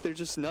blank. They're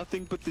just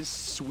nothing but this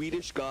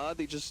Swedish god.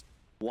 They just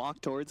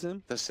walk towards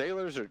him. The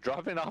sailors are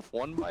dropping off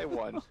one by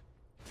one.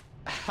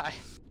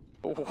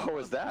 What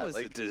was that? That was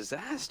a Like,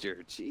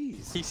 disaster.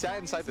 Jeez. he sat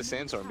inside the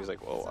sandstorm. He's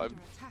like, whoa, I under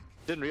attack.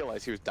 didn't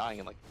realize he was dying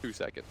in like 2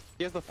 seconds.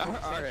 He has the full All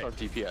right. sandstorm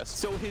DPS.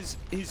 So his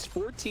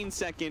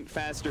 14-second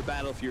faster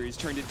Battle Furies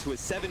turned into a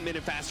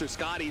 7-minute faster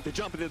Scotty. The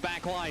jump into the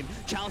back line.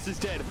 Chalice is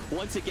dead.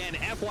 Once again,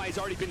 FY has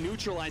already been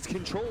neutralized,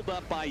 controlled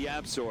up by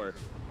YapzOr.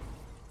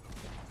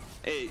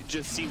 It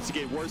just seems to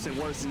get worse and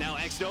worse. And now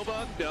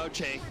X-Nova,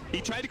 okay.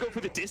 He tried to go for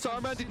the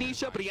disarm onto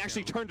Nisha, but he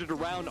actually turned it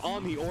around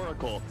on the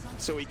Oracle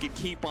so he could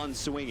keep on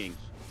swinging.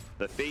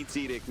 The Fate's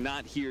Edict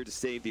not here to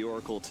save the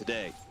Oracle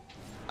today.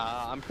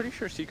 I'm pretty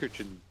sure Secret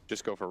should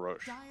just go for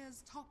Roche.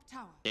 Dire's top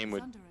tower Game is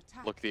would under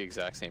attack. look the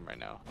exact same right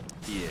now.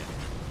 Yeah.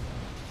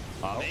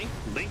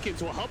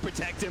 Lincolns will help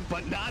protect him,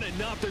 but not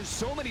enough. There's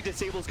so many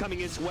disables coming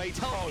his way.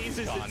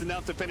 Telekinesis is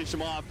enough to finish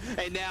him off.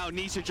 And now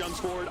Nisha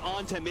jumps forward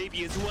onto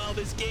maybe as well.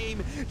 This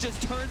game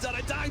just turns out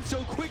a dime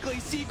so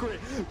quickly. Secret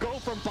go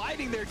from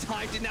biding their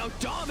time to now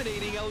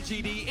dominating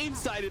LGD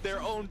inside of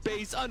their own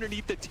base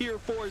underneath the tier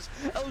 4s.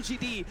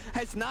 LGD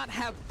has not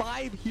had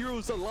 5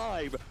 heroes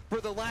alive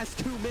for the last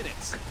 2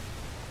 minutes.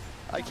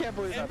 I can't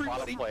believe that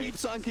Everybody bottom lane.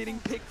 keeps on getting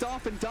picked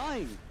off and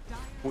dying.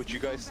 Would you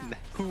guys,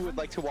 who would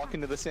like to walk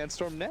into the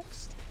sandstorm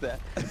next? That.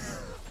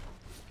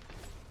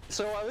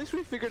 So at least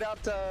we figured out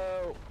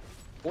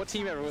what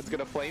team everyone's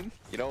gonna flame.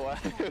 You know,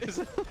 it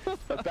was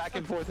a back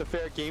and forth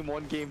affair. Game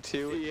 1, game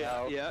 2.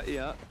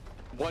 Yeah.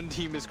 One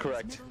team is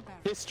correct.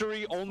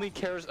 History only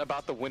cares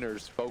about the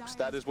winners, folks.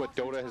 That is what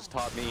Dota has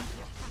taught me.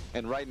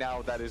 And right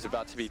now, that is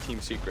about to be Team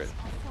Secret.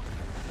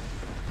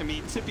 I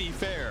mean, to be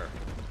fair,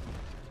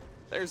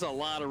 there's a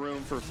lot of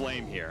room for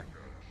flame here.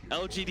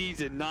 LGD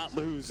did not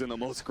lose in the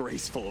most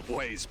graceful of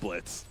ways,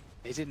 Blitz.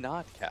 They did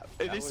not, Cap.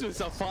 And this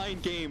was a fine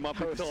game up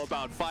until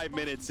about 5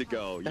 minutes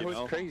ago, you That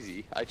know? was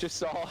crazy. I just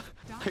saw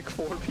like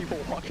 4 people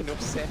walk into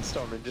a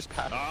sandstorm and just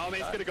pass. Oh,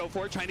 man's gonna go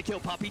for it, trying to kill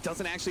Puppey.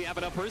 Doesn't actually have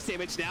enough burst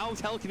damage. Now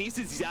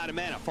telekinesis, he's out of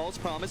mana. False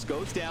promise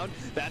goes down.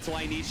 That's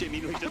why Nisha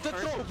immediately just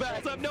turns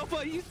and up. No,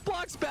 but he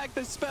blocks back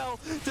the spell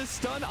to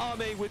stun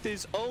Ame with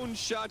his own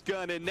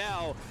shotgun. And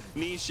now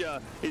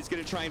Nisha is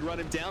gonna try and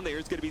run him down.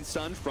 There's gonna be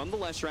stunned from the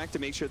Leshrac to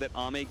make sure that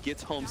Ame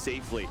gets home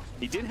safely.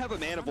 He did have a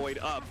mana void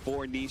up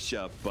for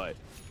Nisha, but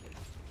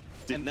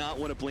did not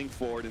want to blink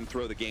forward and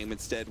throw the game.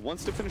 Instead,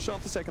 wants to finish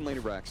off the second lane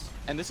of Rax.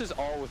 And this is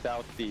all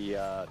without the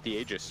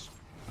Aegis.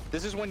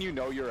 This is when you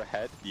know you're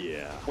ahead.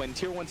 Yeah. When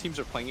tier 1 teams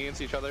are playing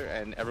against each other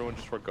and everyone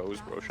just forgoes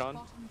Roshan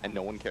and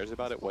no one cares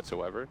about it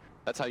whatsoever,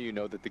 that's how you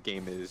know that the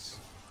game is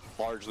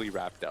largely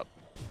wrapped up.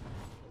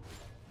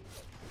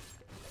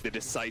 The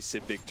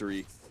decisive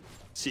victory.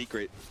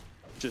 Secret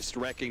just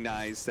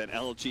recognized that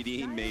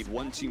LGD made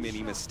one too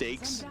many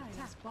mistakes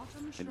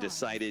and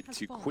decided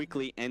to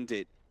quickly end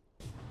it,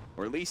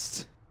 or at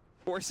least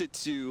force it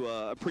to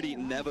a pretty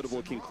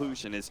inevitable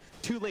conclusion. As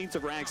 2 lanes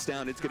of Rax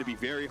down, it's going to be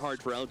very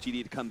hard for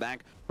LGD to come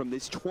back from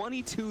this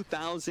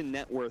 22,000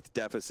 net worth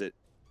deficit.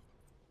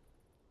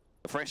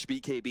 A fresh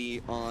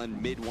BKB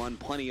on mid 1,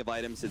 plenty of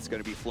items that's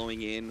going to be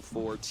flowing in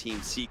for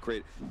Team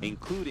Secret,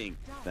 including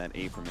that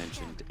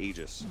aforementioned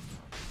Aegis.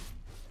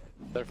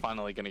 They're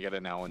finally going to get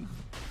it now, and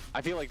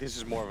I feel like this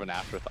is more of an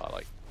afterthought.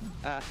 Like,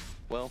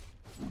 well,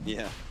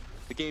 Yeah,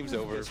 the game's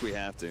over. guess we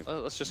have to.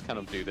 Let's just kind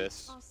of do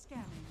this.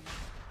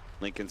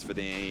 Lincoln's for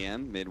the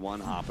AM, mid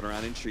 1 hopping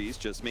around in trees,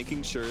 just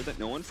making sure that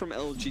no one from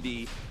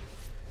LGD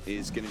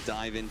is going to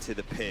dive into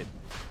the pit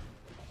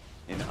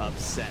and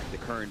upset the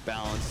current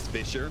balance.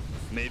 Fisher,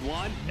 mid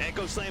one,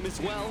 Echo Slam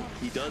as well.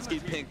 He does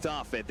get picked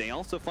off, and they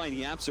also find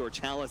YapzOr.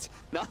 Chalice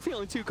not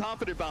feeling too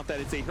confident about that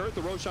as they heard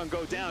the Roshan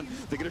go down.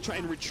 They're going to try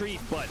and retreat,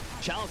 but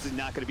Chalice is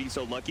not going to be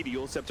so lucky. The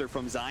Yule Scepter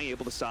from Zai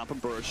able to stop him,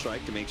 Burst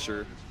Strike to make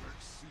sure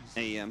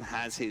AM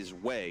has his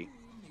way.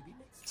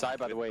 Zai,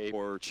 by the way,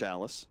 or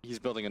Chalice. he's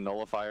building a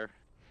nullifier.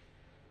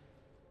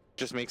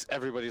 Just makes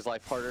everybody's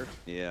life harder.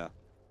 Yeah.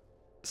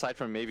 Aside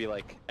from maybe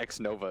like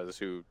X-Novas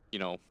who, you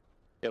know,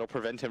 it'll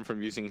prevent him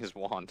from using his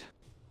wand.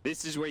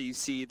 This is where you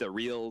see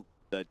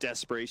the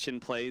desperation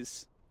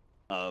plays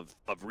of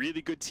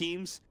really good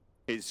teams,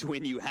 is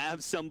when you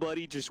have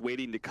somebody just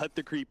waiting to cut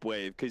the creep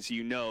wave because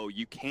you know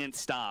you can't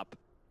stop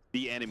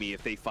the enemy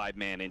if they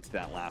 5-man into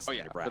that last Oh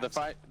yeah, but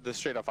the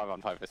straight up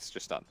 5-on-5, it's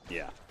just done.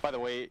 Yeah. By the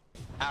way,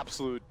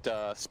 absolute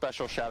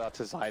special shout out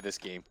to Zai this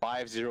game.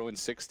 5-0 and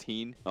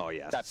 16. Oh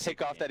yeah. That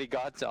pickoff that he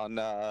got on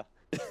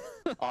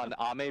on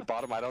Ame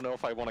bottom, I don't know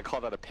if I want to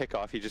call that a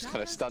pickoff. He just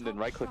kind of stunned and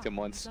right-clicked him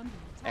once.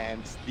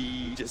 And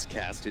He just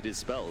casted his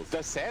spells.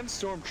 the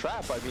Sandstorm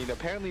Trap, I mean,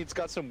 apparently it's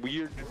got some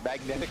weird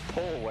magnetic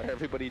pull where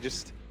everybody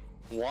just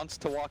wants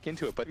to walk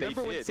into it, but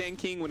Remember they when did. Sand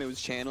King, when it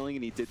was channeling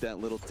and he did that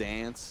little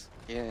dance?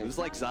 Yeah. It was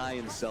like Zai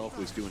himself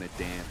was doing a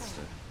dance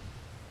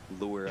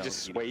to lure He out.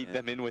 just swayed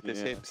them in with his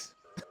Yeah. hips.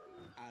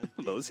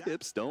 Those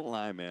hips don't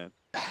lie, man.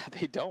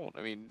 They don't.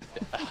 I mean,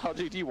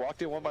 LGD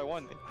walked in one by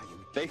one.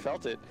 They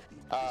felt it.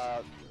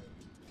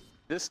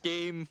 This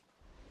game,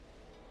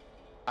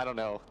 I don't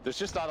know. There's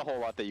just not a whole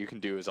lot that you can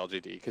do as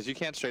LGD because you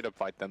can't straight up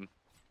fight them.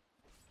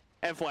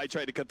 FY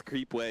tried to cut the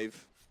creep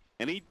wave,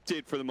 and he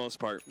did for the most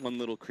part. One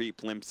little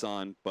creep limps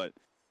on, but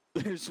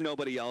there's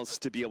nobody else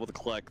to be able to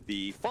collect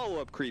the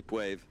follow-up creep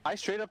wave. I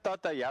straight up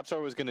thought that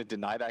YapzOr was going to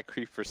deny that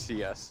creep for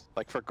CS,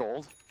 like for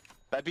gold.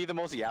 That'd be the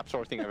most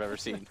YapzOr thing I've ever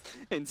seen.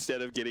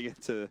 Instead of getting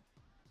it to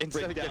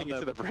Instead of getting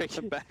into the break.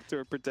 the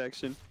backdoor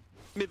protection.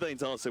 Mid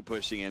lane's also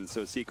pushing in,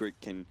 so Secret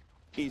can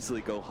easily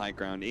go high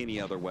ground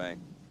any other way.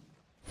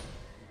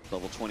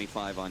 Level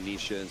 25 on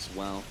Nisha as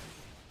well.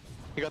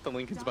 You got the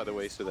Lincolns, by the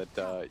way, so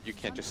that you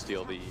can't just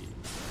steal the...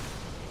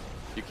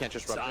 You can't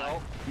just run it Zai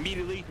out.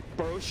 immediately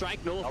burrow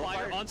strike, nullifier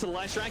Nullifier. onto the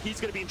last strike.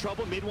 He's going to be in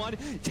trouble. Mid one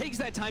takes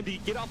that time to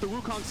get off the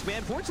Wukong's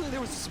man. Fortunately, there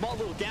was a small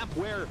little gap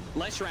where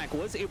Leshrak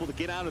was able to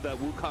get out of that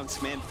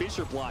Wukong's man.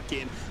 Fisher block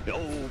in.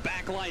 Oh,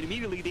 back line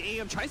immediately. The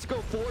AM tries to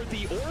go for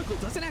the Oracle.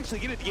 Doesn't actually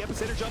get it. The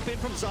epicenter jump in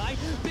from Zai.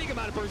 Big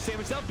amount of burst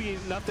damage. That'll be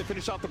enough to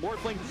finish off the board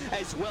flank,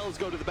 as well as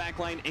go to the back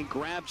line and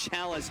grab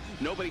Chalice.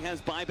 Nobody has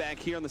buyback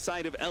here on the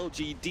side of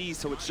LGD,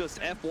 so it's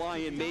just FY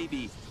and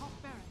maybe.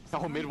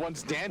 Oh, mid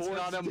one's dancing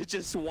on him.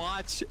 Just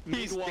watch.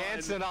 He's Mid-one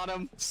dancing on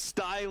him.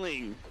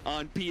 styling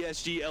on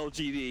PSG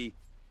LGD.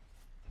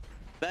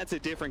 That's a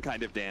different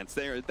kind of dance.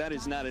 That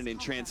is not an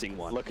entrancing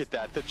one. Look at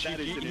that. The That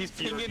is an he's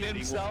pinging infuriating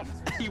himself.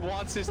 He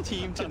wants his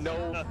team to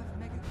know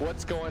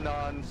what's going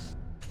on.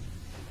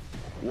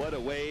 What a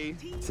way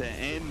to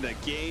end the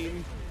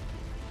game.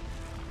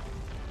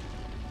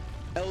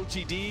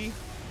 LGD,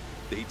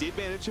 they did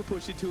manage to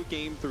push it to a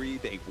game 3.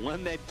 They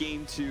won that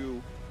game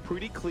 2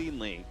 pretty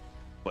cleanly.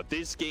 But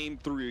this game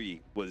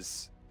 3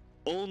 was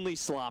only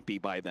sloppy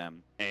by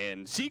them.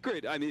 And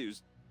Secret, I mean, it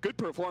was good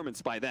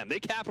performance by them. They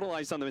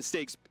capitalized on the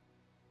mistakes